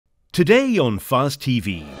Today on FAS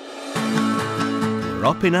TV, we're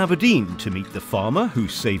up in Aberdeen to meet the farmer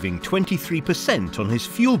who's saving 23% on his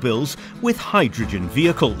fuel bills with hydrogen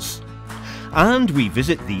vehicles. And we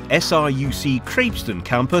visit the SRUC Craibstone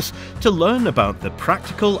campus to learn about the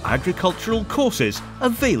practical agricultural courses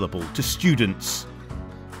available to students.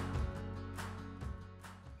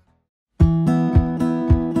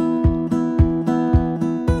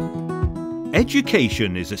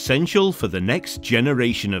 Education is essential for the next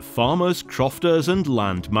generation of farmers, crofters and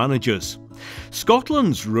land managers.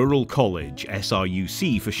 Scotland's Rural College,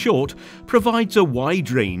 SRUC for short, provides a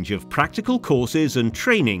wide range of practical courses and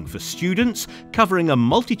training for students covering a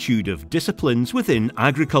multitude of disciplines within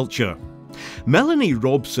agriculture. Melanie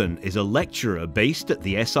Robson is a lecturer based at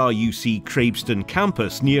the SRUC Craibstone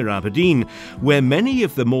campus near Aberdeen, where many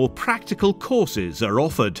of the more practical courses are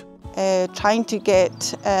offered. Trying to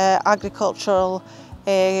get agricultural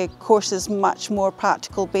courses much more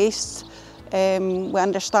practical based. We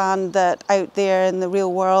understand that out there in the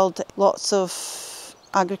real world lots of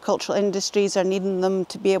agricultural industries are needing them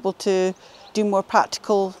to be able to do more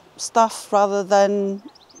practical stuff rather than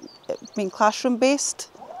being classroom based,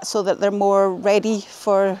 so that they're more ready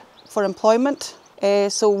for employment.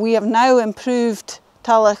 So we have now improved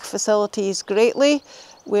Tallaght facilities greatly.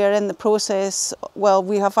 We're in the process, well,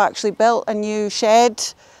 we have actually built a new shed,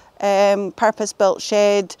 purpose-built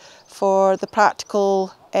shed for the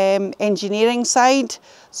practical engineering side.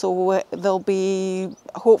 So there'll be,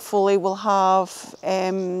 hopefully we'll have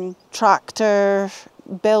tractor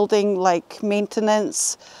building like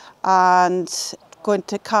maintenance and going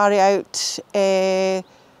to carry out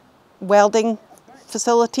welding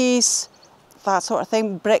facilities, that sort of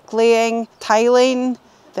thing, bricklaying, tiling.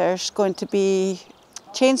 There's going to be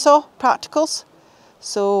chainsaw practicals,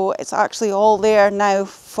 so it's actually all there now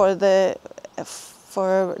for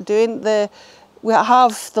doing the. We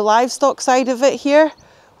have the livestock side of it here,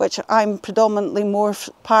 which I'm predominantly more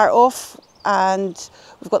part of, and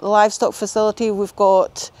we've got the livestock facility, we've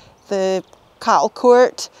got the cattle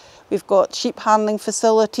court, we've got sheep handling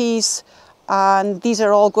facilities, and these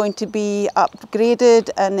are all going to be upgraded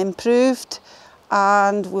and improved.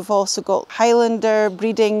 And we've also got Highlander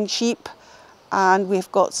breeding sheep, and we've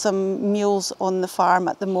got some mules on the farm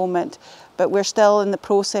at the moment, but we're still in the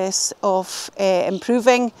process of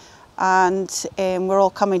improving, and we're all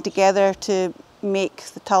coming together to make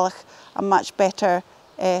the Tallaght a much better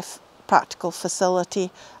practical facility,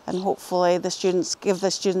 and hopefully give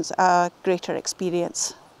the students a greater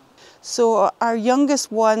experience. So our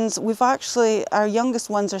youngest ones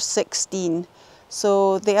are 16.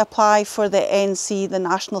 So they apply for the NC, the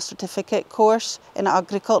National Certificate course in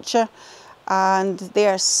agriculture, and they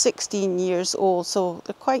are 16 years old, so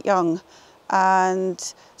they're quite young,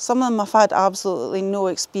 and some of them have had absolutely no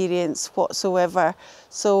experience whatsoever.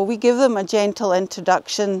 So we give them a gentle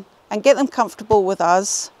introduction and get them comfortable with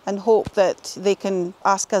us, and hope that they can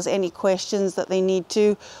ask us any questions that they need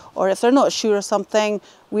to, or if they're not sure of something,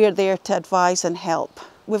 we're there to advise and help.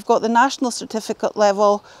 We've got the national certificate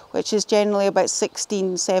level, which is generally about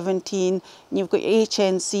 16, 17, and you've got your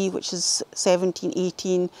HNC, which is 17,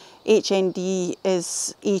 18, HND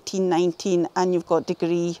is 18, 19, and you've got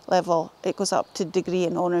degree level. It goes up to degree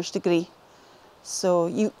and honours degree. So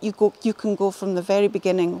you can go from the very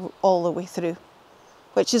beginning all the way through,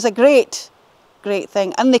 which is a great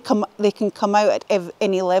thing, and they can come out at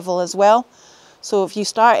any level as well. So if you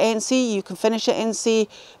start NC, you can finish at NC,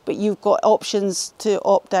 but you've got options to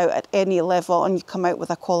opt out at any level, and you come out with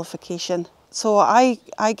a qualification. So I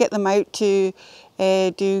get them out to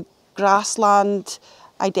do grassland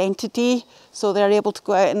identity, so they're able to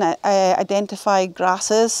go out and identify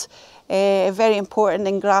grasses. Very important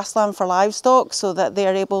in grassland for livestock, so that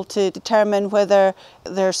they're able to determine whether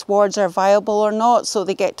their swards are viable or not. So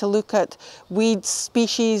they get to look at weeds,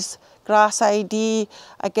 species, grass ID.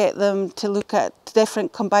 I get them to look at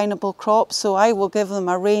different combinable crops, so I will give them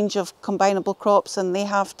a range of combinable crops, and they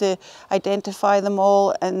have to identify them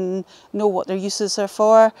all and know what their uses are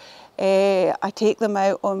for. I take them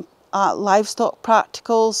out on livestock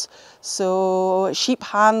practicals, so sheep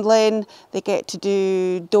handling, they get to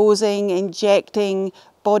do dosing, injecting,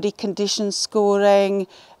 body condition scoring.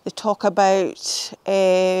 They talk about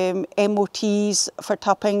MOTs for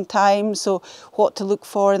tupping time, so what to look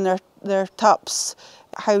for in their tups,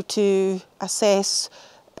 how to assess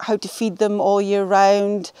how to feed them all year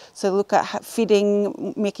round. So look at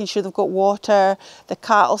feeding, making sure they've got water, the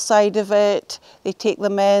cattle side of it. They take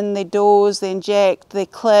them in, they dose, they inject, they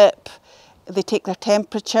clip, they take their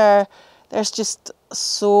temperature. There's just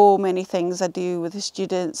so many things I do with the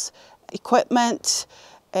students. Equipment,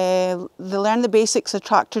 They learn the basics of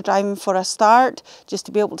tractor driving for a start, just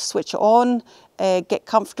to be able to switch it on, get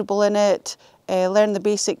comfortable in it, learn the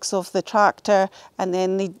basics of the tractor, and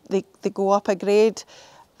then they go up a grade.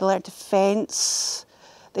 They learn to fence,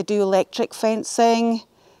 they do electric fencing.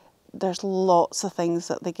 There's lots of things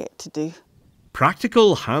that they get to do.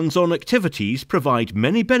 Practical hands-on activities provide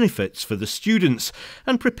many benefits for the students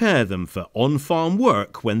and prepare them for on-farm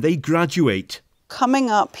work when they graduate. Coming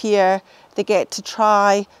up here, they get to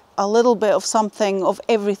try a little bit of something, of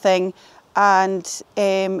everything, and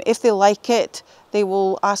if they like it, they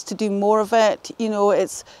will ask to do more of it. You know,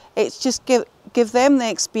 it's just give them the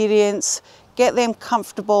experience, get them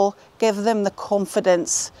comfortable, give them the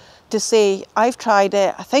confidence to say, I've tried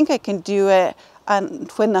it, I think I can do it. And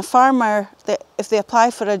when the farmer, if they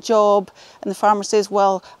apply for a job and the farmer says,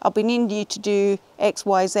 well, I'll be needing you to do X,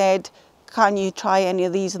 Y, Z, can you try any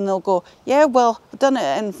of these? And they'll go, yeah, well, I've done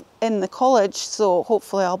it in the college, so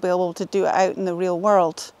hopefully I'll be able to do it out in the real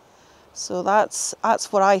world. So that's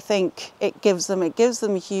what I think it gives them. It gives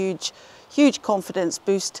them a huge confidence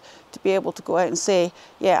boost to be able to go out and say,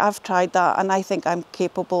 yeah, I've tried that and I think I'm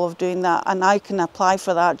capable of doing that and I can apply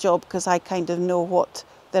for that job because I kind of know what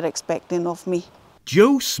they're expecting of me.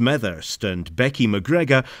 Joe Smethurst and Becky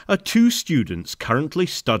McGregor are two students currently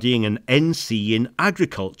studying an NC in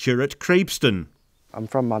agriculture at Craibstone. I'm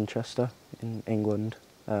from Manchester in England,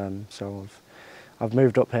 so I've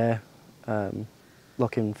moved up here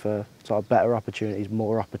looking for sort of better opportunities,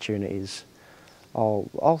 more opportunities,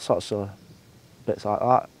 all sorts of bits like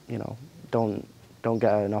that. You know, don't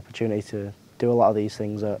get an opportunity to do a lot of these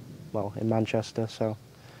things in Manchester. So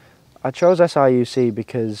I chose SRUC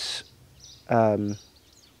because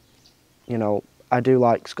you know, I do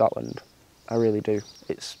like Scotland. I really do.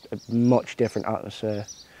 It's a much different atmosphere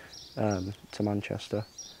to Manchester,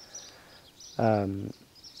 and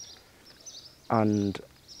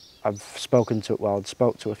I've spoke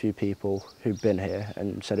to a few people who've been here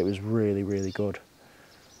and said it was really, really good,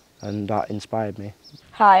 and that inspired me.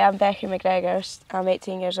 Hi, I'm Becky McGregor. I'm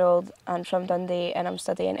 18 years old and from Dundee, and I'm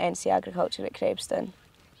studying NC Agriculture at Craibstone.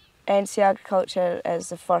 NC Agriculture is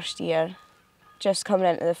the first year. Just coming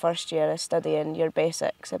into the first year is studying your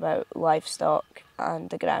basics about livestock and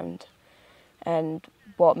the ground and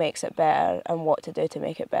what makes it better and what to do to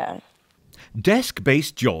make it better.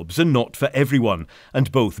 Desk-based jobs are not for everyone,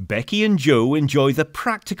 and both Becky and Joe enjoy the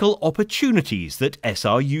practical opportunities that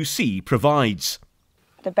SRUC provides.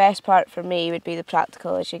 The best part for me would be the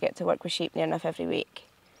practical, as you get to work with sheep near enough every week.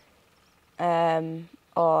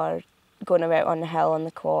 Or going out on the hill on the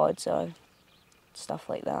quads or stuff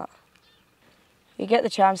like that. You get the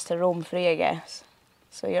chance to roam free, I guess.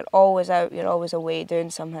 So you're always out, you're always away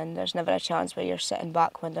doing something. There's never a chance where you're sitting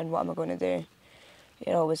back wondering what am I going to do.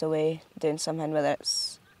 You're always away doing something, whether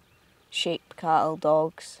it's sheep, cattle,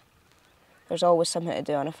 dogs. There's always something to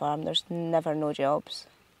do on a farm. There's never no jobs.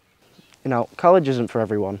 You know, college isn't for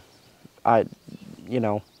everyone. You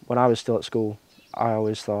know, when I was still at school, I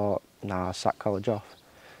always thought, nah, I sacked college off.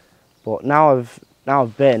 But now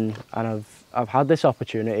I've been and I've had this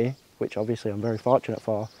opportunity, which obviously I'm very fortunate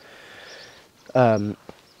for. I'm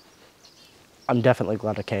definitely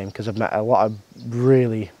glad I came because I've met a lot of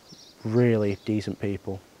really, really decent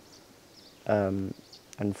people, and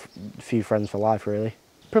a few friends for life, really.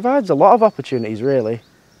 Provides a lot of opportunities, really,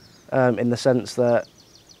 in the sense that,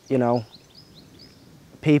 you know,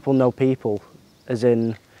 people know people, as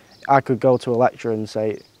in I could go to a lecturer and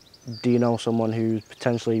say, do you know someone who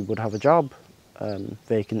potentially would have a job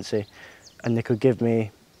vacancy, and they could give me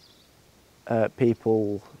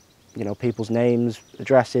people's names,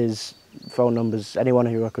 addresses, phone numbers, anyone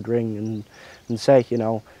who I could ring and say, you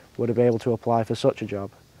know, would I be able to apply for such a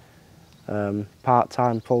job,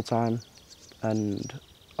 part-time, full-time, and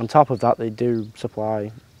on top of that they do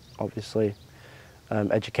supply, obviously,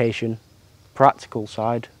 education, practical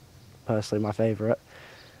side, personally my favourite,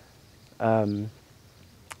 and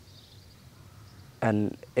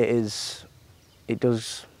it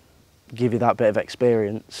does give you that bit of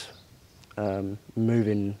experience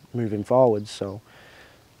moving forward. So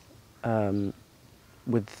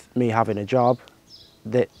with me having a job,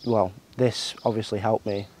 this obviously helped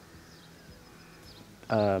me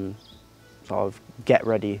sort of get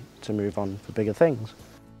ready to move on for bigger things.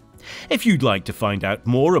 If you'd like to find out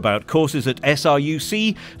more about courses at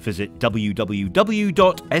SRUC, visit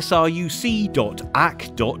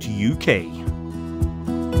www.sruc.ac.uk.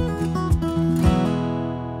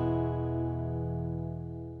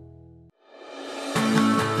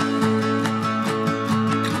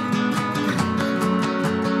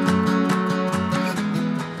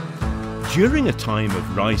 During a time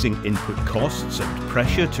of rising input costs and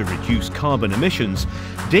pressure to reduce carbon emissions,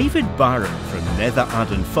 David Barron from Nether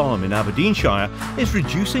Adden Farm in Aberdeenshire is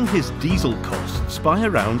reducing his diesel costs by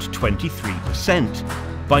around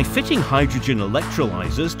 23%. By fitting hydrogen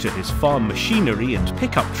electrolyzers to his farm machinery and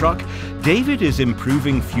pickup truck, David is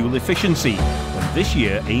improving fuel efficiency and this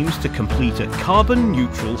year aims to complete a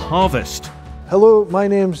carbon-neutral harvest. Hello, my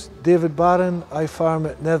name's David Barron. I farm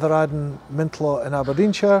at Nether Adden, Mintlaw in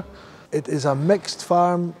Aberdeenshire. It is a mixed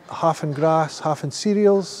farm, half in grass, half in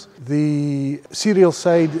cereals. The cereal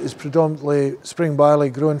side is predominantly spring barley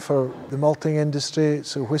grown for the malting industry,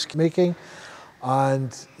 so whisky making.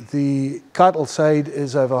 And the cattle side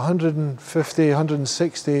is I have 150,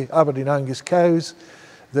 160 Aberdeen Angus cows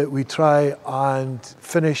that we try and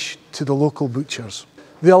finish to the local butchers.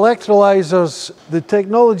 The electrolyzers, the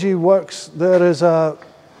technology works. There is a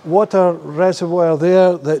water reservoir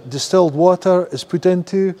there that distilled water is put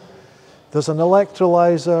into. There's an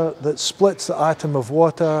electrolyzer that splits the atom of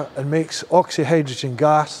water and makes oxyhydrogen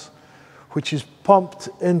gas, which is pumped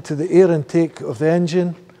into the air intake of the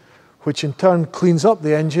engine, which in turn cleans up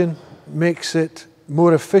the engine, makes it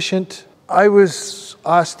more efficient. I was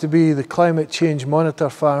asked to be the climate change monitor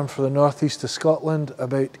farm for the northeast of Scotland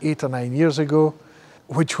about 8 or 9 years ago,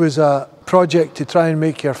 which was a project to try and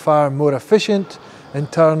make your farm more efficient, in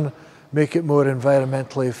turn make it more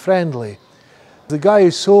environmentally friendly. The guy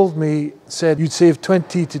who sold me said you'd save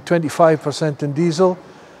 20 to 25% in diesel,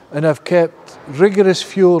 and I've kept rigorous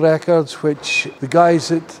fuel records which the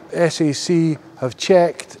guys at SAC have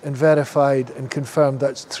checked and verified and confirmed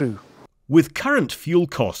that's true. With current fuel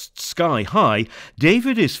costs sky high,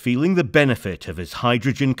 David is feeling the benefit of his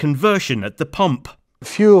hydrogen conversion at the pump.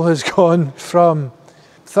 Fuel has gone from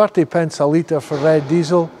 30 pence a litre for red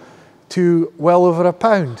diesel to well over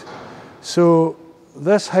 £1. So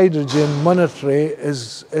this hydrogen monetary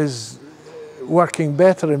is working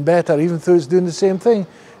better and better, even though it's doing the same thing.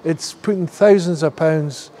 It's putting thousands of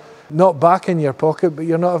pounds not back in your pocket, but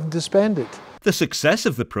you're not having to spend it. The success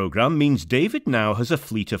of the programme means David now has a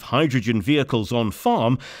fleet of hydrogen vehicles on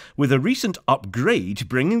farm, with a recent upgrade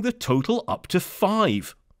bringing the total up to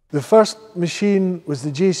 5. The first machine was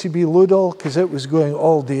the JCB Loadall because it was going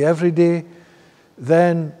all day, every day.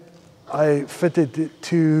 Then I fitted it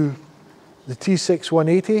to the T6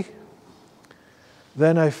 180.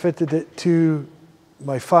 Then I fitted it to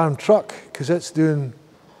my farm truck because it's doing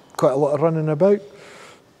quite a lot of running about.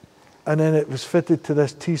 And then it was fitted to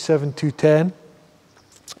this T7 210.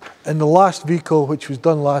 And the last vehicle, which was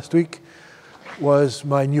done last week, was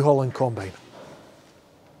my New Holland combine.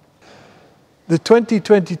 The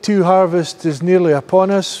 2022 harvest is nearly upon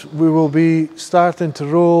us. We will be starting to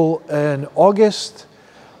roll in August,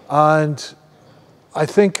 and I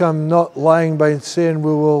think I'm not lying by saying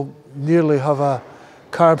we will nearly have a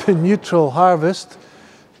carbon neutral harvest,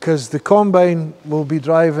 because the combine we'll be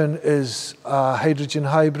driving is a hydrogen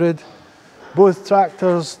hybrid. Both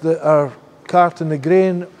tractors that are carting the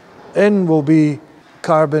grain in will be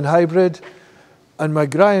carbon hybrid. And my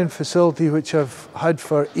drying facility, which I've had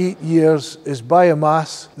for 8 years, is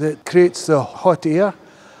biomass that creates the hot air.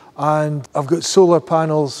 And I've got solar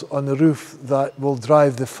panels on the roof that will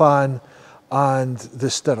drive the fan and the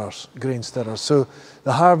stirrers, grain stirrers. So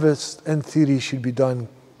the harvest, in theory, should be done.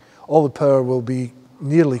 All the power will be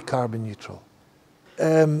nearly carbon neutral.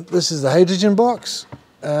 This is the hydrogen box.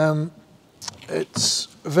 It's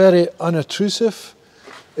very unobtrusive.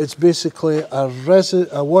 It's basically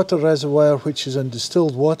a water reservoir which is in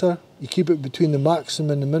distilled water. You keep it between the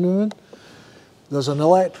maximum and the minimum. There's an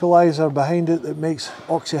electrolyzer behind it that makes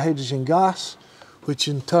oxyhydrogen gas, which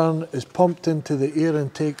in turn is pumped into the air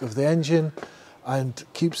intake of the engine and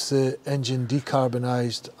keeps the engine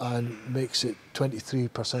decarbonised and makes it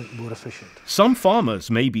 23% more efficient. Some farmers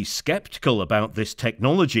may be sceptical about this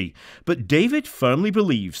technology, but David firmly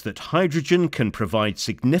believes that hydrogen can provide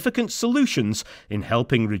significant solutions in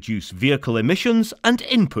helping reduce vehicle emissions and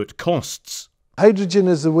input costs. Hydrogen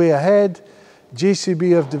is the way ahead.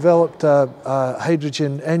 JCB have developed a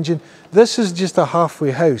hydrogen engine. This is just a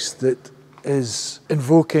halfway house that is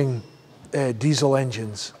invoking diesel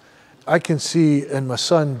engines. I can see in my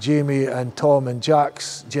son Jamie and Tom and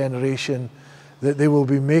Jack's generation that they will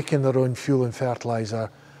be making their own fuel and fertiliser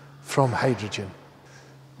from hydrogen.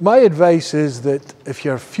 My advice is that if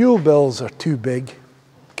your fuel bills are too big,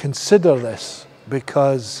 consider this,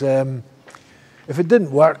 because if it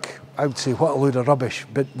didn't work, I would say what a load of rubbish,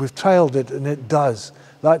 but we've trialled it and it does.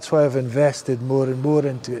 That's why I've invested more and more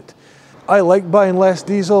into it. I like buying less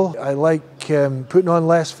diesel, I like putting on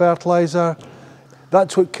less fertiliser.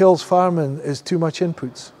 That's what kills farming, is too much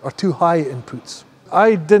inputs, or too high inputs.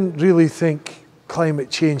 I didn't really think climate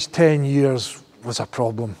change 10 years was a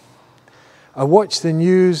problem. I watched the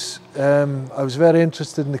news. I was very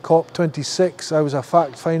interested in the COP26. I was a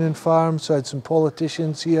fact-finding farm, so I had some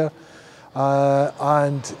politicians here.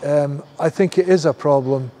 And I think it is a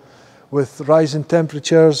problem with rising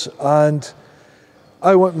temperatures, and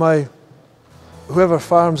I want whoever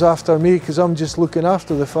farms after me, because I'm just looking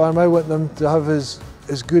after the farm, I want them to have as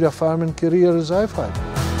good a farming career as I've had.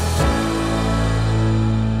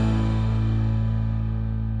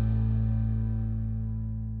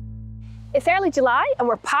 It's early July and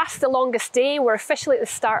we're past the longest day. We're officially at the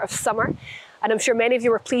start of summer, and I'm sure many of you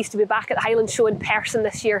were pleased to be back at the Highland Show in person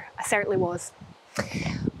this year. I certainly was.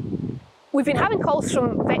 We've been having calls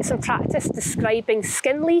from vets in practice describing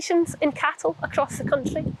skin lesions in cattle across the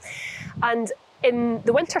country, and in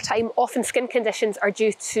the winter time often skin conditions are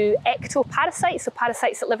due to ectoparasites, so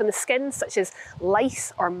parasites that live in the skin such as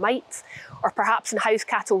lice or mites, or perhaps in house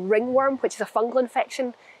cattle ringworm, which is a fungal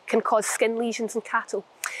infection, can cause skin lesions in cattle.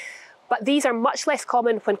 But these are much less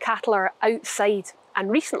common when cattle are outside.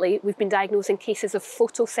 And recently we've been diagnosing cases of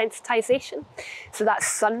photosensitization. So that's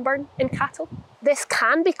sunburn in cattle. This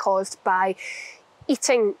can be caused by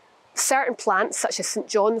eating certain plants such as St.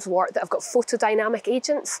 John's wort that have got photodynamic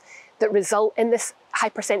agents that result in this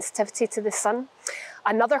hypersensitivity to the sun.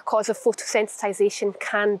 Another cause of photosensitization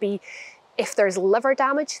can be if there's liver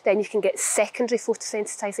damage, then you can get secondary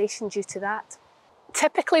photosensitization due to that.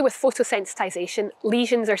 Typically with photosensitization,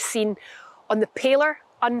 lesions are seen on the paler,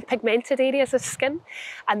 unpigmented areas of skin,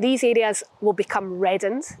 and these areas will become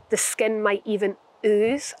reddened. The skin might even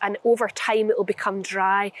ooze, and over time it will become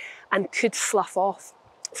dry and could slough off.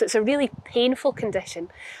 So it's a really painful condition,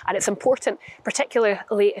 and it's important, particularly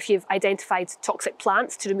if you've identified toxic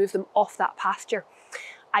plants, to remove them off that pasture.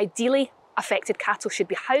 Ideally, affected cattle should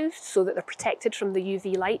be housed so that they're protected from the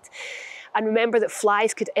UV light. And remember that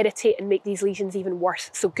flies could irritate and make these lesions even worse,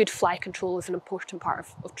 so good fly control is an important part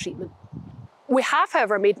of treatment. We have,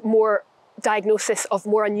 however, made more diagnosis of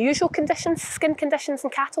more unusual conditions, skin conditions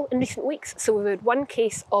in cattle in recent weeks. So we've had one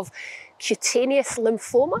case of cutaneous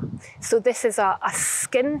lymphoma. So this is a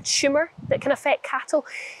skin tumour that can affect cattle.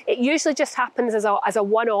 It usually just happens as a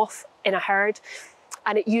one-off in a herd,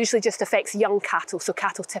 and it usually just affects young cattle, so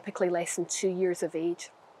cattle typically less than 2 years of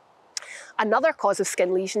age. Another cause of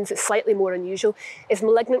skin lesions that's slightly more unusual is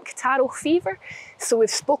malignant catarrhal fever. So we've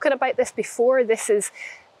spoken about this before. This is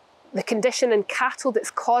the condition in cattle that's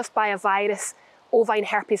caused by a virus, ovine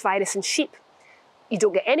herpes virus in sheep. You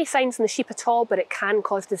don't get any signs in the sheep at all, but it can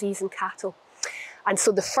cause disease in cattle. And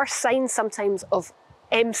so the first signs sometimes of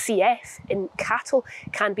MCF in cattle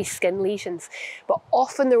can be skin lesions, but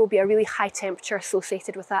often there will be a really high temperature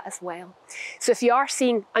associated with that as well. So if you are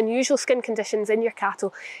seeing unusual skin conditions in your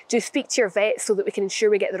cattle, do speak to your vet so that we can ensure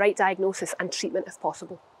we get the right diagnosis and treatment if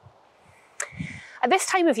possible. At this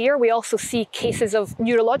time of year, we also see cases of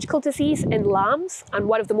neurological disease in lambs, and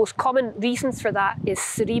one of the most common reasons for that is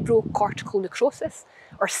cerebrocortical necrosis,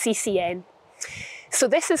 or CCN. So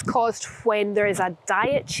this is caused when there is a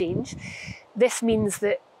diet change. This means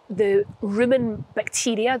that the rumen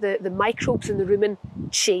bacteria, the microbes in the rumen,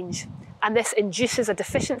 change, and this induces a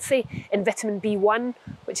deficiency in vitamin B1,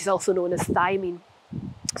 which is also known as thiamine.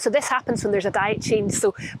 So this happens when there's a diet change,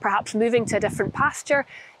 so perhaps moving to a different pasture,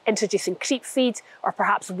 introducing creep feed, or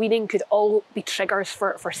perhaps weaning could all be triggers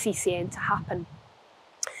for CCN to happen.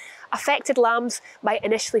 Affected lambs might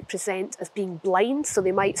initially present as being blind, so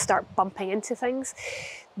they might start bumping into things.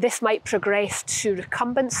 This might progress to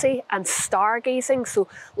recumbency and stargazing, so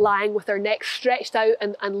lying with their necks stretched out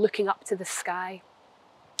and looking up to the sky.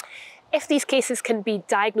 If these cases can be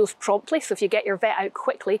diagnosed promptly, so if you get your vet out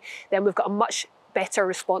quickly, then we've got a much better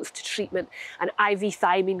response to treatment, and IV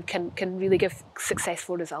thiamine can really give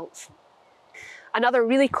successful results. Another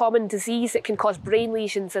really common disease that can cause brain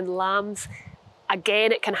lesions in lambs,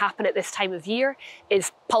 again it can happen at this time of year,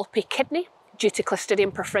 is pulpy kidney due to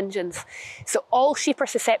Clostridium perfringens. So all sheep are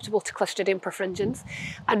susceptible to Clostridium perfringens,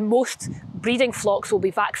 and most breeding flocks will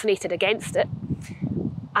be vaccinated against it.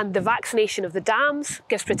 And the vaccination of the dams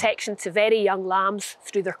gives protection to very young lambs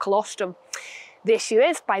through their colostrum. The issue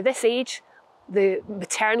is, by this age, the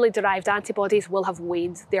maternally derived antibodies will have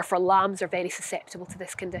waned, therefore lambs are very susceptible to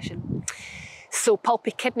this condition. So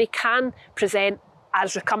pulpy kidney can present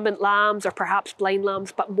as recumbent lambs or perhaps blind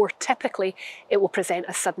lambs, but more typically it will present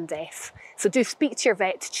as sudden death. So do speak to your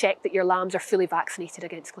vet to check that your lambs are fully vaccinated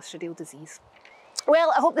against clostridial disease.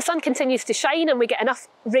 Well, I hope the sun continues to shine and we get enough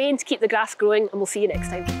rain to keep the grass growing, and we'll see you next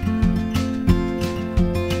time.